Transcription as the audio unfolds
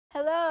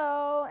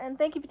Hello, and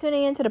thank you for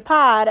tuning into the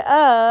pod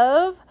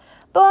of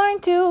Born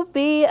to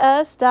Be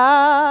a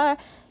Star.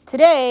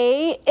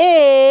 Today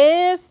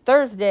is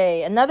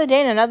Thursday, another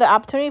day and another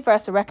opportunity for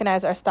us to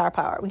recognize our star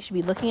power. We should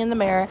be looking in the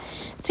mirror,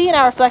 seeing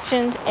our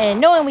reflections, and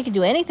knowing we can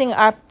do anything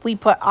we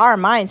put our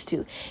minds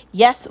to.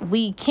 Yes,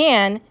 we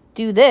can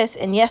do this,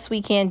 and yes,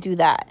 we can do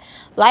that.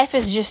 Life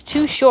is just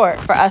too short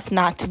for us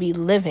not to be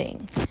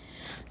living.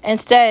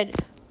 Instead,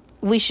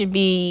 we should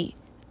be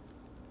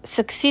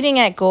succeeding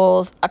at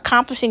goals,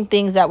 accomplishing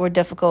things that were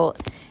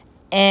difficult,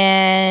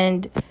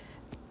 and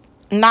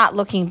not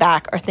looking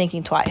back or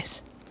thinking twice.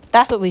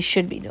 That's what we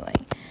should be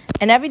doing.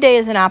 And every day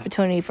is an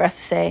opportunity for us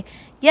to say,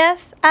 yes,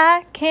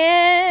 I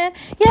can.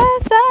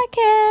 Yes, I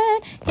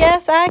can.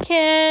 Yes, I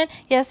can.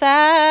 Yes,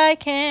 I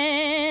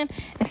can.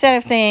 Instead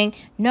of saying,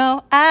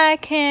 no, I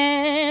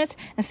can't.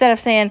 Instead of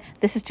saying,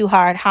 this is too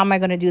hard. How am I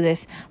going to do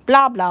this?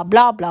 Blah, blah,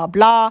 blah, blah,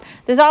 blah.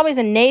 There's always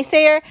a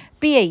naysayer.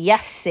 Be a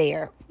yes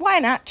sayer. Why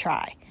not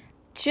try?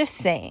 Just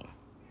saying.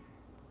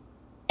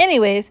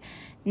 Anyways,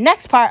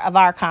 next part of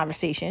our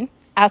conversation,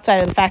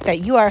 outside of the fact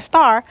that you are a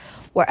star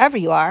wherever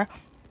you are,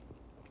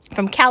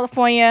 from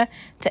California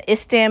to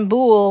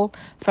Istanbul,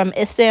 from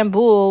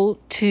Istanbul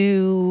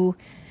to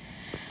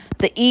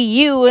the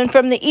EU, and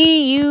from the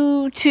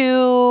EU to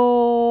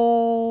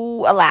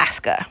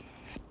Alaska,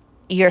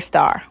 you're a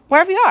star,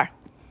 wherever you are.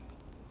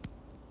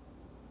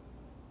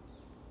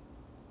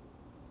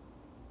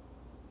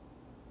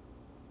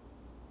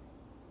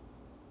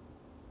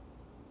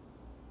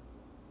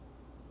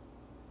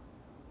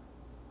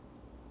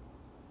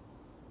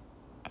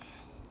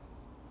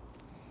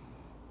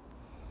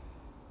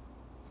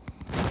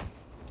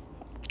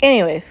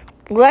 Anyways,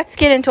 let's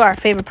get into our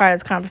favorite part of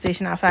this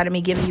conversation outside of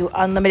me giving you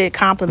unlimited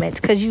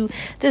compliments, because you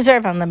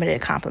deserve unlimited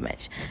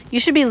compliments. You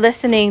should be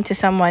listening to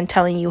someone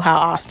telling you how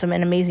awesome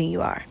and amazing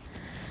you are.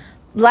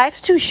 Life's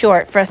too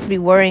short for us to be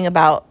worrying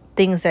about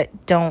things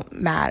that don't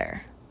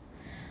matter.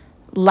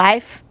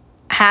 Life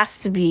has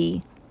to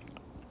be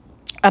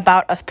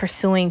about us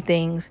pursuing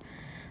things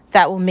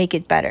that will make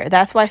it better.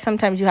 That's why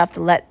sometimes you have to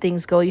let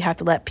things go, you have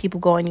to let people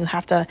go, and you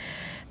have to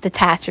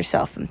detach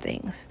yourself from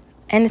things.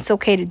 And it's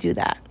okay to do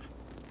that.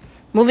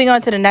 Moving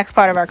on to the next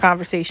part of our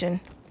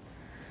conversation.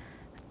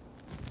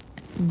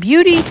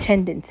 Beauty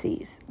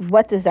tendencies.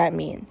 What does that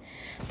mean?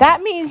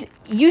 That means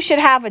you should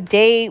have a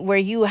day where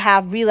you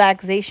have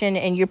relaxation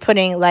and you're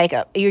putting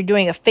you're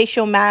doing a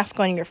facial mask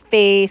on your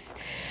face.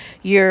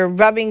 You're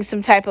rubbing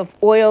some type of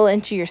oil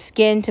into your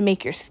skin to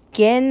make your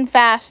skin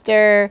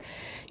faster.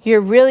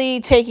 You're really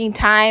taking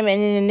time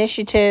and an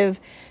initiative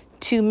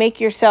to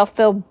make yourself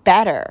feel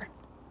better.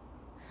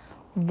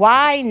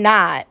 Why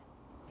not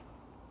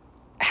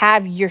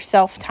have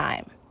yourself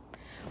time?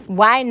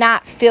 Why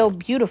not feel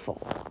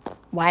beautiful?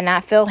 Why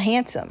not feel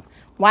handsome?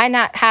 Why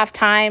not have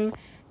time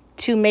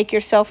to make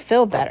yourself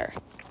feel better?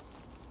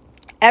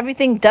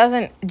 Everything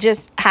doesn't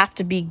just have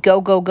to be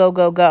go, go, go,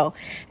 go, go.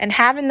 And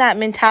having that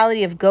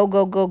mentality of go,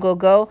 go, go, go,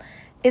 go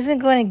isn't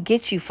going to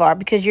get you far,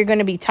 because you're going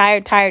to be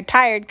tired,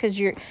 because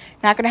you're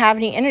not going to have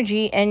any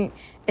energy and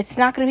it's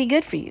not going to be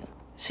good for you.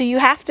 So you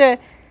have to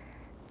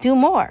do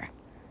more.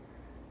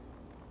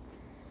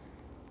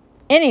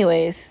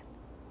 Anyways,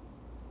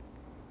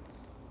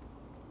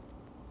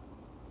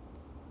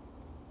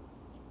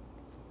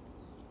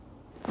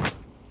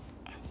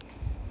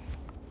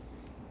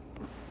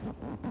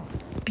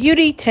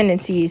 beauty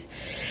tendencies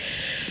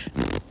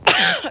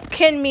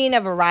can mean a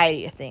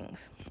variety of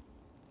things.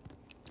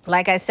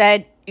 Like I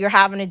said, you're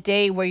having a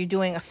day where you're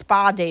doing a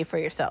spa day for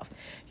yourself.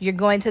 You're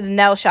going to the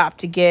nail shop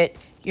to get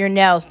your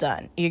nails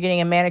done. You're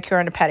getting a manicure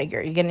and a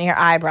pedicure. You're getting your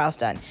eyebrows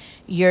done.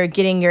 You're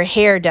getting your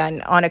hair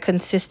done on a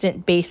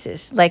consistent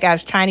basis. Like, I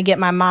was trying to get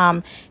my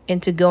mom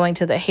into going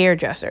to the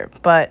hairdresser,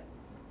 but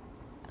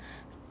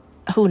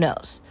who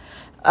knows?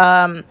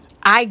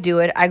 I do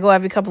it. I go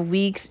every couple of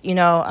weeks.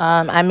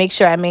 I make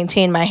sure I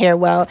maintain my hair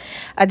well.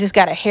 I just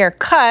got a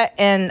haircut,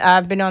 and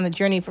I've been on the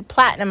journey for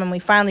platinum, and we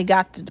finally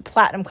got the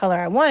platinum color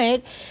I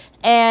wanted.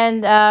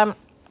 And I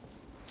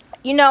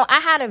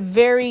had a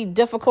very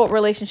difficult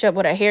relationship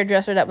with a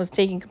hairdresser that was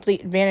taking complete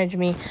advantage of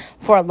me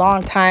for a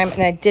long time,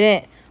 and I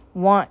didn't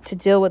want to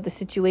deal with the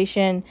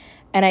situation,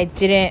 and I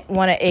didn't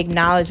want to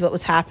acknowledge what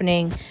was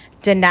happening.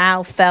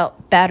 Denial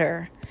felt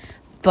better,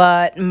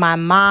 but my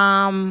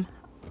mom,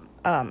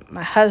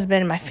 my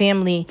husband, my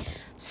family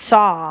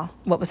saw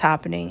what was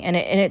happening, and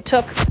it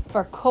took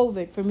for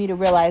COVID for me to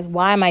realize,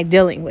 why am I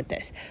dealing with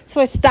this?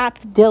 So I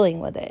stopped dealing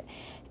with it.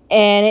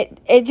 And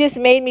it just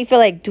made me feel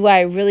like, do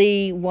I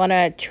really want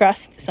to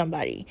trust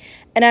somebody?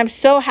 And I'm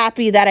so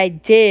happy that I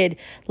did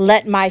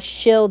let my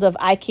shield of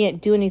I can't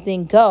do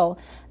anything go.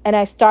 And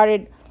I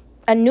started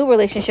a new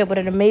relationship with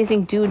an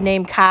amazing dude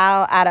named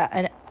Kyle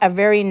at a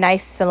very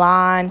nice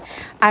salon.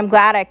 I'm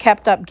glad I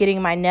kept up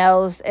getting my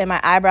nails and my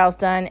eyebrows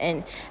done,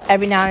 and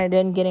every now and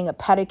then getting a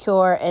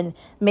pedicure and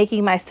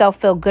making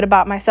myself feel good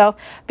about myself.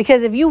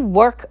 Because if you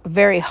work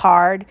very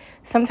hard,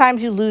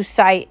 sometimes you lose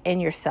sight in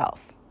yourself.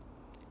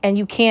 And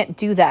you can't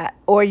do that,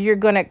 or you're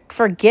going to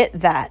forget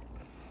that.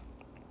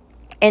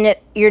 And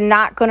you're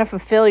not going to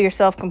fulfill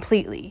yourself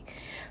completely.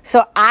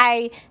 So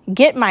I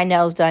get my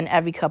nails done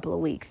every couple of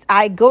weeks.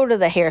 I go to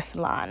the hair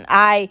salon.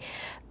 I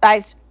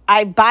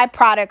I buy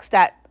products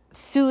that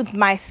soothe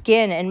my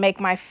skin and make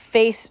my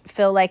face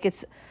feel like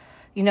it's,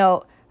 you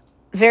know,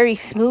 very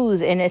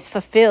smooth and it's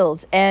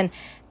fulfilled. And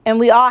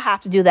we all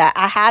have to do that.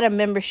 I had a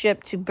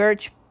membership to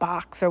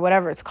Birchbox or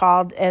whatever it's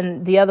called,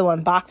 and the other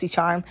one,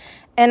 BoxyCharm,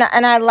 and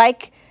I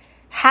like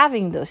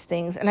having those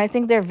things, and I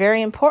think they're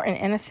very important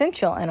and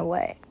essential in a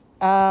way.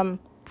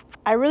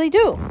 I really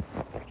do.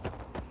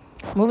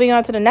 Moving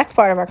on to the next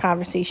part of our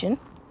conversation,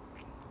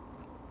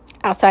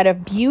 outside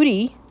of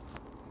beauty,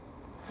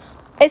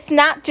 it's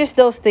not just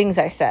those things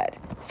I said.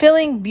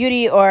 Feeling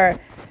beauty or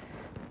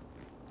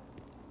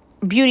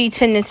beauty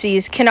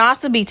tendencies can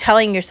also be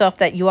telling yourself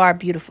that you are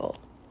beautiful,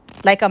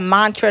 like a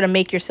mantra to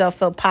make yourself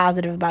feel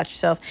positive about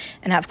yourself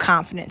and have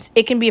confidence.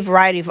 It can be a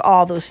variety of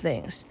all those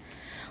things.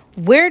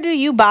 Where do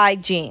you buy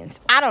jeans?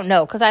 I don't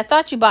know, because I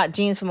thought you bought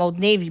jeans from Old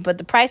Navy, but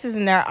the prices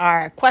in there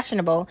are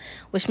questionable,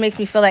 which makes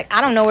me feel like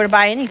I don't know where to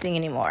buy anything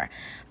anymore.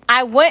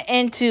 I went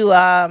into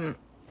I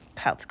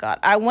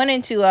went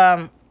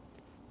into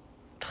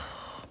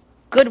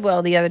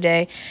Goodwill the other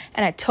day,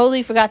 and I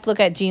totally forgot to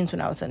look at jeans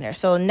when I was in there.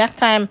 So next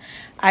time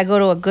I go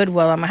to a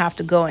Goodwill, I'm gonna have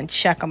to go and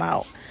check them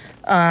out.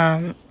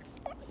 Um,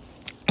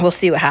 we'll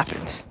see what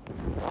happens.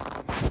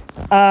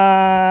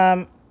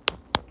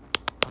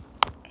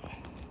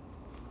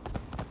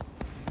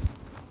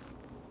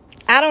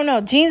 I don't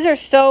know. Jeans are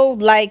so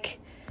like,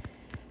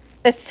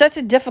 it's such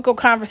a difficult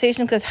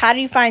conversation because how do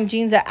you find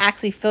jeans that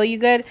actually feel you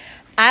good?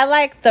 I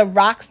like the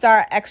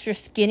Rockstar extra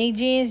skinny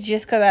jeans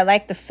just because I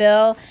like the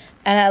feel,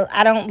 and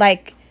I don't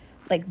like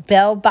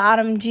bell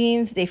bottom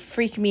jeans. They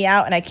freak me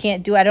out, and I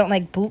can't do. I don't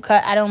like boot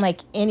cut. I don't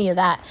like any of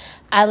that.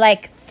 I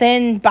like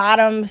thin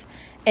bottoms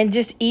and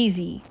just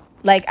easy.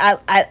 Like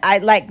I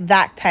like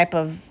that type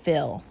of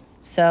feel.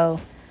 So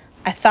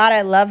I thought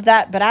I loved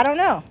that, but I don't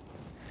know.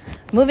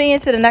 Moving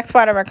into the next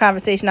part of our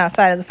conversation,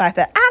 outside of the fact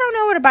that I don't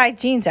know where to buy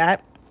jeans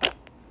at,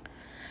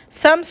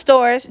 some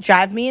stores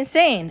drive me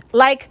insane.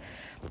 Like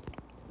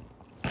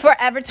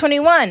Forever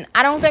 21.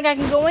 I don't think I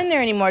can go in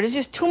there anymore. There's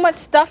just too much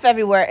stuff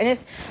everywhere. And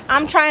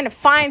I'm trying to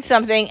find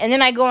something, and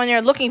then I go in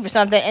there looking for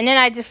something, and then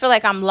I just feel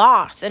like I'm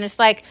lost. And it's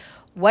like,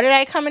 what did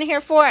I come in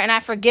here for? And I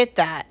forget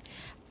that.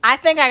 I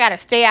think I got to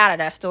stay out of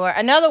that store.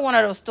 Another one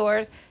of those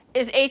stores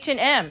is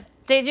H&M.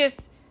 They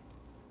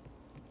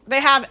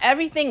have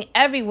everything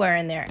everywhere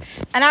in there.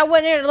 And I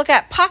went in there to look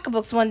at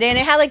pocketbooks one day, and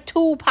they had like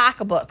 2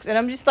 pocketbooks. And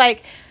I'm just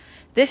like,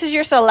 this is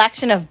your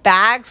selection of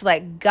bags?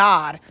 Like,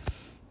 God.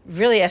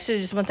 Really, I should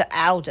have just went to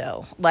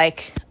Aldo.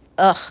 Like,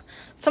 ugh.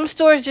 Some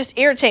stores just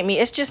irritate me.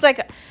 It's just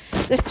like,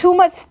 there's too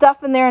much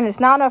stuff in there, and it's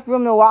not enough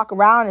room to walk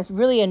around. It's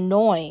really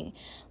annoying.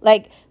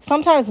 Like,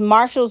 sometimes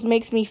Marshalls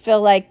makes me feel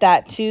like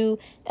that too.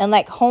 And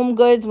like Home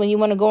Goods, when you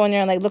want to go in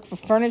there and like look for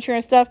furniture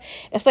and stuff,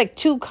 it's like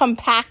too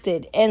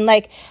compacted. And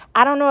like,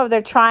 I don't know if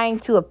they're trying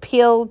to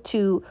appeal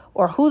to,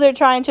 or who they're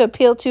trying to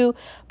appeal to,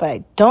 but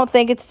I don't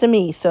think it's to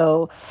me.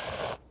 So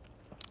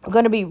I'm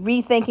going to be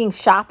rethinking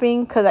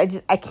shopping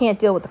because I can't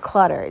deal with the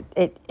clutter.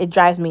 It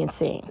drives me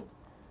insane.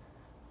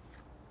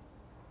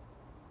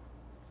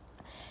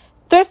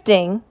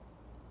 Thrifting,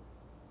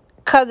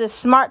 because it's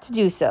smart to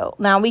do so.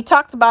 Now, we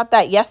talked about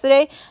that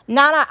yesterday.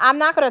 Now, I'm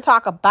not going to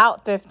talk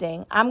about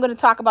thrifting. I'm going to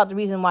talk about the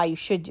reason why you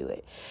should do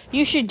it.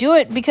 You should do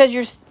it because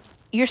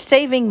you're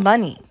saving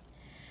money.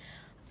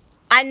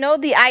 I know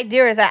the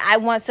idea is that I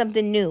want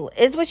something new.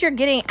 Is what you're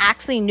getting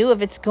actually new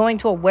if it's going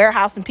to a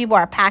warehouse and people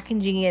are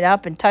packaging it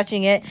up and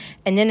touching it,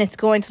 and then it's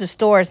going to the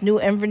store as new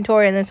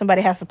inventory, and then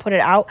somebody has to put it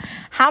out?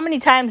 How many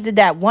times did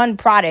that one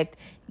product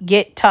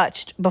get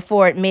touched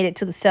before it made it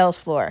to the sales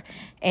floor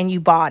and you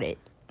bought it?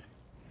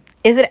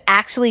 Is it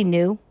actually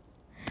new?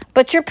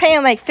 But you're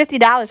paying like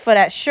 $50 for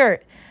that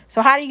shirt.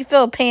 So how do you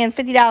feel paying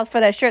 $50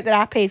 for that shirt that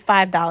I paid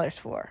 $5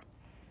 for?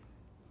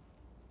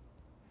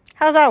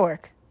 How does that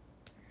work?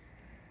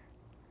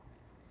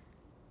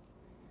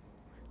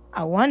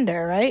 I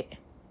wonder, right?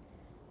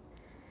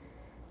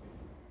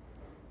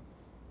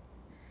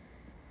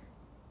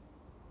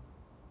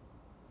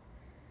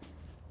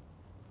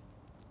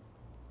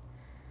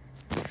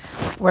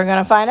 We're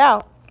going to find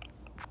out.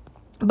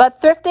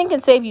 But thrifting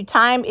can save you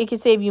time, it can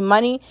save you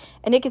money,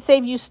 and it can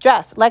save you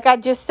stress. Like I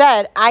just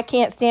said, I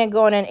can't stand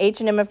going in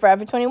H&M and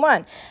Forever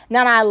 21.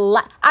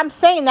 Now, I'm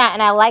saying that,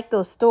 and I like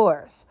those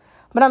stores.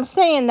 But I'm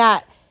saying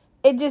that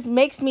it just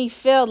makes me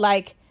feel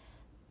like,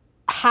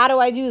 how do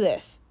I do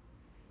this?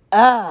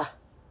 Ugh.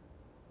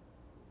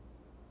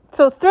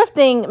 So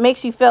thrifting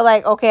makes you feel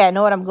like, okay, I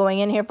know what I'm going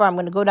in here for. I'm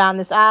going to go down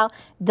this aisle.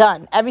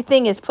 Done.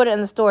 Everything is put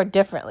in the store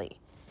differently.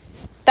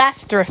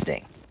 That's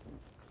thrifting.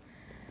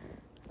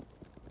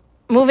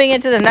 Moving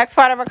into the next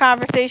part of our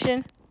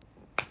conversation.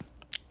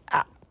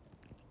 Uh,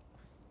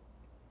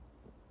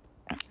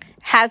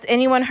 has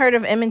anyone heard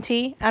of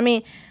M&T? I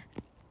mean,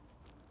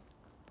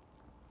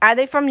 are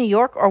they from New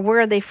York, or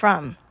where are they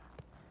from?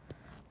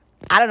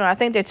 I don't know. I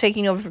think they're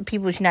taking over for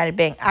People's United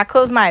Bank. I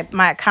closed my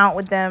account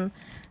with them.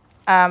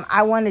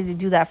 I wanted to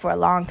do that for a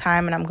long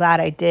time, and I'm glad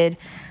I did.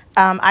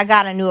 I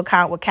got a new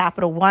account with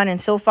Capital One, and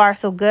so far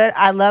so good.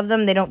 I love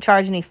them. They don't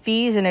charge any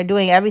fees, and they're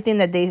doing everything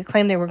that they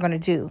claimed they were going to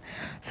do.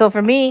 So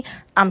for me,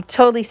 I'm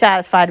totally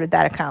satisfied with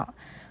that account.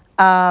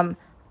 Um,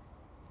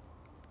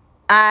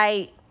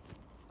 I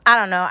I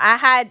don't know. I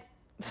had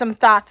some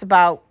thoughts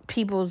about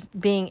people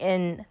being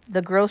in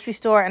the grocery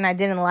store, and I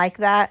didn't like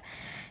that.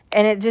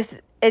 And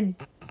it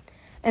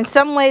in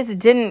some ways it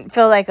didn't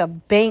feel like a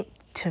bank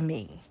to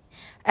me.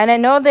 And I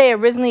know they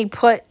originally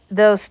put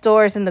those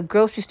stores in the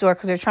grocery store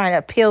because they're trying to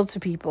appeal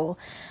to people,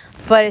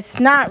 but it's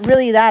not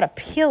really that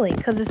appealing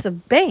because it's a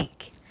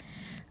bank.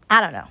 I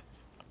don't know.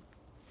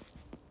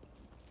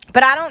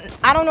 But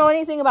I don't know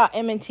anything about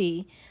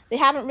M&T. They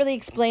haven't really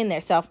explained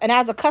themselves. And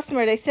as a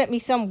customer, they sent me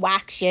some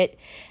whack shit,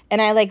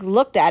 and I like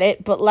looked at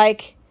it, but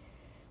like,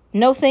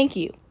 no thank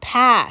you.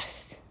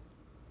 Pass.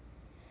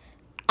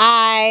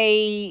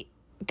 I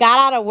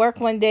got out of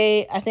work one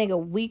day, I think a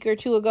week or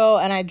two ago,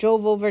 and I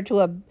drove over to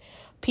a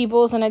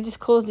People's, and I just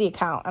closed the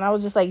account, and I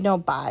was just like, no,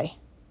 bye.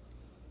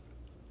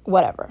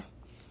 Whatever.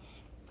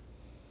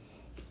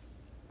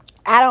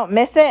 I don't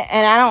miss it,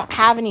 and I don't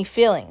have any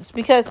feelings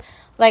because,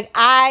 like,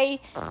 I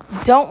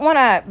don't want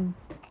to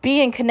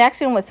be in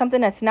connection with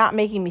something that's not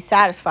making me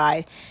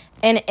satisfied.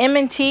 And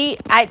M&T,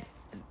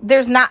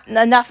 there's not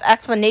enough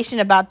explanation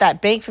about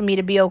that bank for me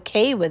to be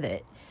okay with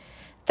it.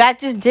 That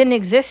just didn't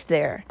exist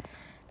there,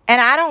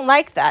 and I don't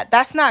like that.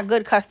 That's not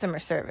good customer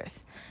service.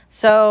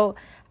 So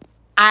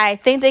I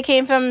think they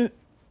came from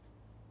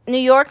New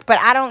York, but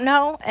I don't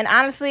know. And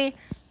honestly,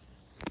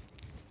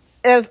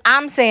 if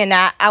I'm saying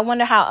that, I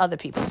wonder how other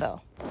people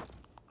feel.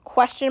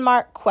 Question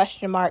mark,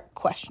 question mark,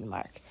 question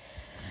mark.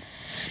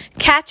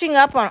 Catching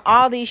up on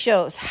all these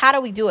shows. How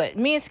do we do it?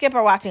 Me and Skip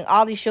are watching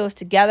all these shows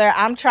together.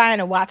 I'm trying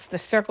to watch The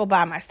Circle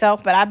by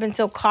myself, but I've been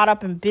so caught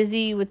up and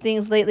busy with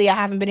things lately, I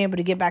haven't been able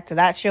to get back to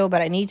that show,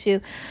 but I need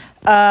to.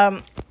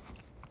 Um,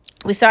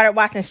 we started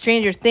watching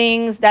Stranger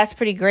Things. That's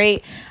pretty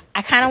great.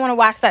 I kind of want to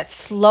watch that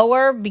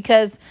slower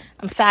because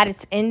I'm sad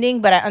it's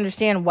ending, but I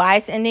understand why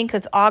it's ending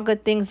because all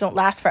good things don't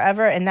last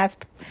forever, and that's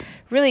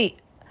really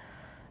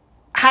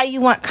how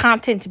you want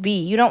content to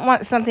be. You don't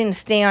want something to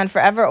stay on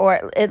forever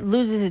or it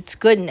loses its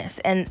goodness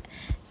and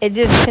it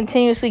just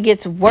continuously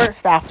gets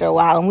worse after a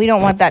while, and we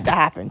don't want that to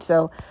happen.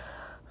 So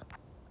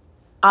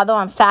although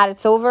I'm sad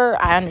it's over,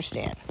 I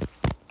understand.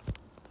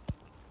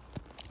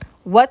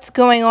 What's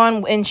going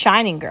on in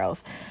Shining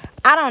Girls?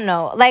 I don't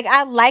know. Like,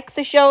 I like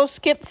the show.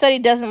 Skip said he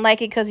doesn't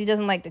like it because he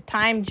doesn't like the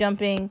time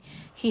jumping.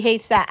 He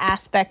hates that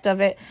aspect of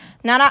it.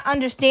 Now, I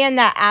understand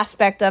that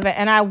aspect of it,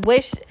 and I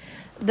wish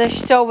the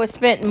show was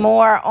spent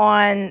more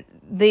on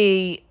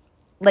the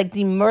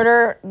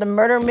murder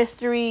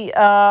mystery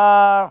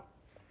realm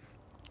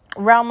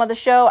of the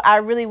show. I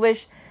really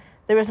wish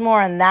there was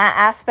more on that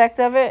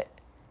aspect of it,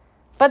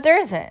 but there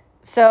isn't.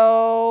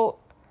 So,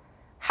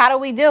 how do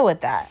we deal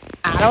with that?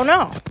 I don't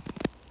know.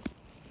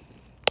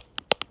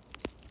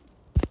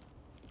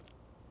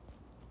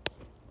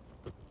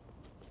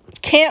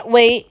 Can't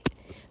wait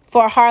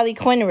for Harley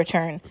Quinn to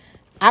return.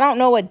 I don't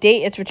know what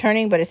date it's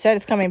returning, but it said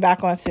it's coming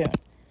back on soon.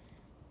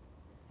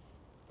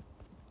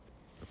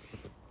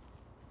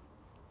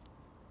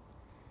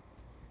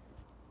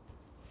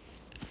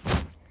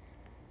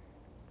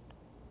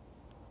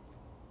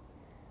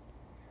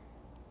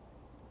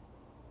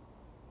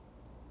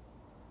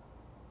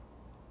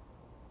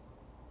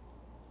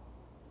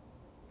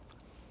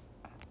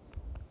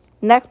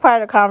 Next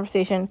part of the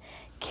conversation,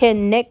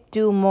 can Nick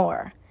do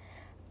more?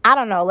 I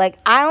don't know. Like,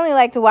 I only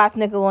like to watch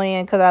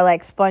Nickelodeon because I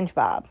like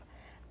SpongeBob.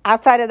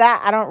 Outside of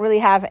that, I don't really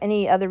have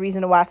any other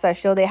reason to watch that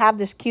show. They have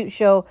this cute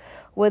show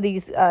where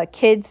these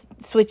kids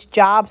switch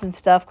jobs and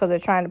stuff because they're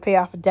trying to pay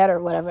off a debt or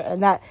whatever,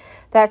 and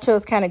that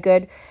show's kind of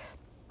good.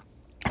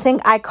 I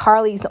think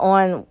iCarly's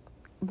on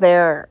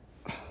their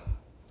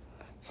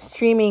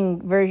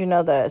streaming version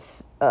of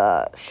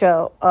the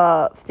show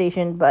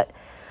station, but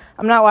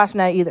I'm not watching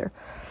that either.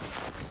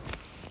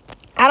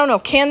 I don't know.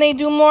 Can they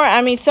do more?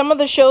 I mean, some of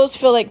the shows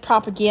feel like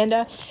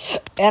propaganda,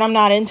 and I'm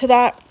not into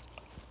that.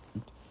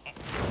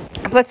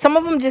 But some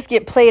of them just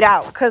get played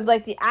out because,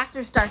 like, the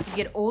actors start to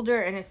get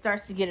older and it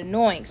starts to get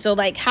annoying. So,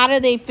 like, how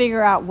do they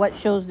figure out what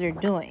shows they're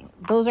doing?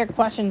 Those are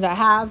questions I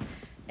have,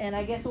 and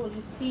I guess we'll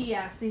just see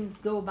as things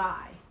go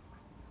by.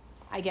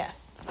 I guess.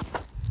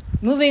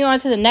 Moving on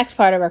to the next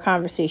part of our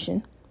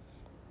conversation.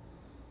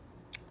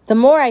 The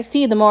more I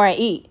see, the more I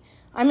eat.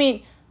 I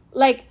mean,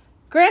 like,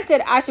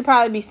 granted, I should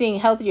probably be seeing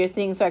healthier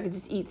things so I could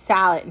just eat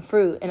salad and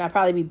fruit, and I'd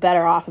probably be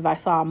better off if I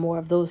saw more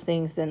of those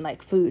things than,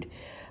 like, food.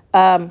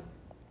 Um,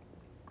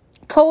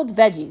 Cold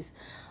veggies,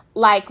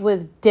 like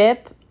with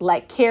dip,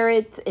 like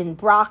carrots and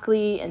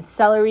broccoli and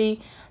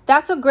celery.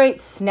 That's a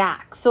great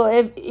snack. So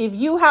if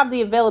you have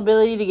the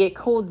availability to get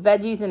cold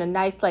veggies in a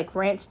nice like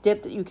ranch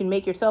dip that you can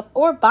make yourself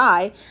or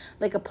buy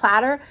like a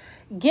platter,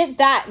 get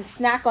that and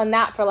snack on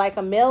that for like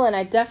a meal, and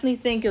I definitely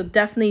think you'll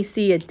definitely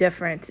see a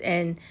difference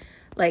in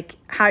like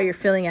how you're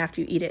feeling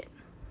after you eat it.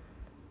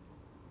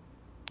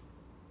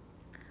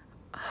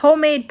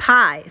 Homemade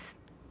pies.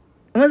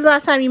 When's the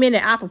last time you made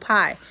an apple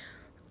pie?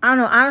 I don't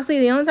know. Honestly,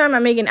 the only time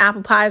I'm making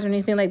apple pies or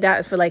anything like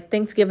that is for like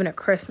Thanksgiving or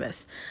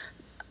Christmas.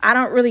 I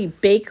don't really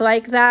bake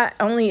like that,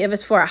 only if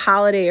it's for a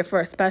holiday or for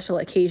a special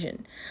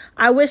occasion.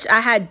 I wish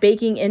I had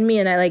baking in me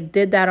and I like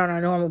did that on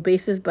a normal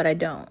basis, but I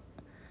don't.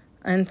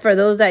 And for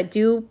those that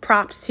do,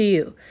 props to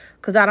you,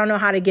 because I don't know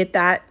how to get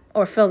that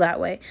or feel that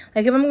way.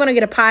 Like if I'm gonna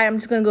get a pie, I'm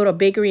just gonna go to a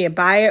bakery and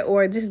buy it,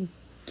 or just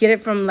get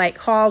it from like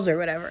Halls or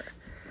whatever.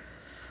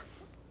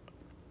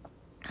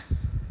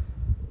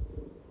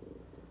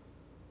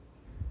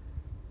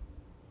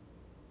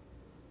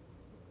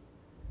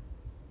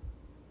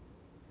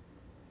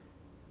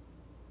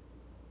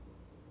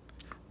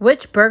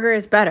 Which burger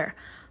is better?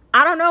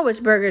 I don't know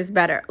which burger is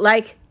better.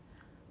 Like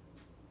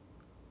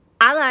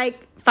I like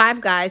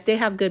Five Guys. They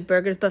have good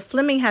burgers, but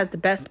Fleming has the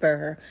best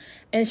burger.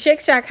 And Shake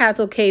Shack has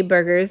okay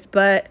burgers,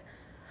 but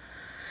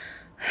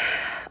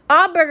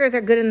all burgers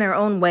are good in their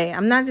own way.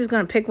 I'm not just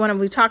going to pick one.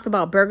 We talked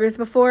about burgers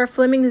before.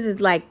 Fleming's is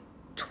like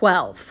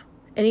 12.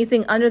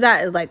 Anything under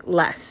that is like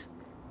less.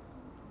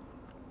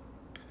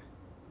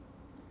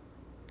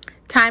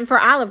 Time for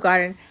Olive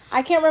Garden.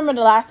 I can't remember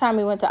the last time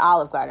we went to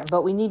Olive Garden,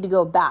 but we need to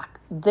go back.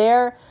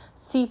 Their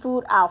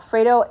seafood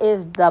Alfredo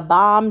is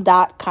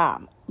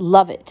thebomb.com.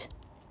 Love it.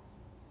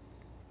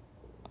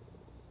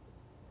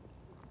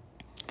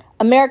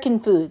 American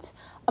foods.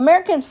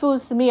 American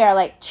foods to me are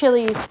like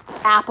Chili's,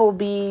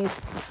 Applebee's,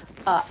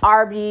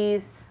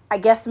 Arby's, I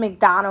guess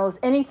McDonald's,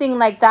 anything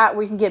like that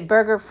where you can get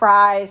burger,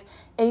 fries,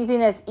 anything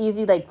that's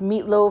easy like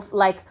meatloaf,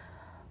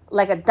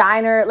 like a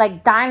diner,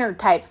 like diner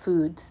type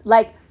foods.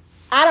 Like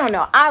I don't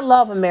know. I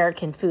love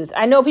American foods.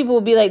 I know people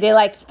will be like they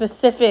like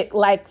specific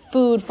like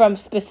food from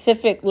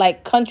specific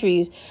like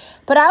countries,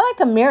 but I like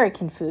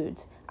American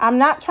foods. I'm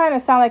not trying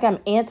to sound like I'm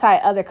anti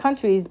other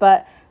countries,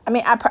 but I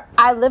mean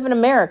I live in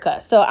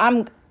America, so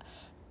I'm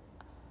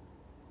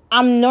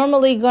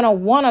normally gonna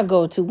want to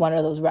go to one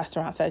of those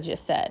restaurants I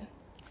just said.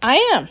 I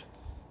am.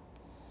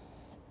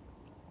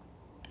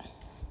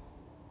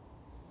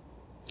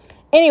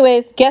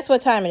 Anyways, guess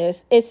what time it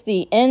is? It's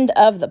the end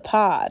of the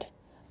pod.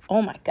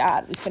 Oh my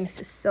God, we finished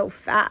this so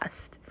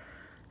fast.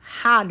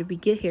 How did we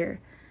get here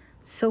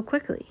so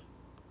quickly?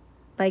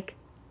 Like,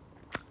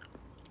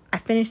 I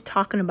finished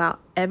talking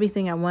about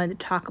everything I wanted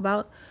to talk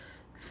about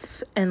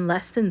in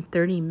less than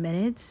 30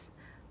 minutes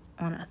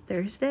on a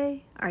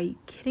Thursday? Are you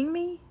kidding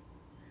me?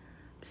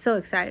 So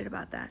excited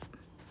about that.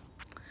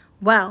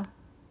 Well,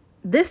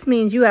 this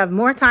means you have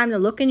more time to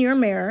look in your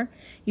mirror,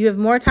 you have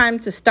more time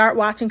to start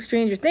watching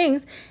Stranger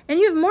Things, and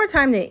you have more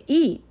time to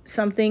eat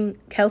something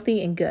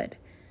healthy and good.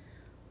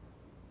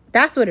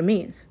 That's what it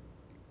means.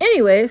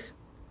 Anyways,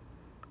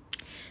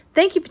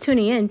 thank you for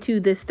tuning in to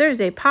this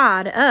Thursday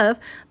pod of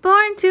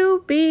Born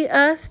to Be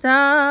a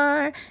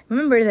Star.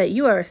 Remember that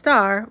you are a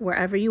star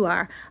wherever you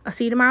are. I'll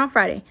see you tomorrow on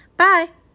Friday. Bye.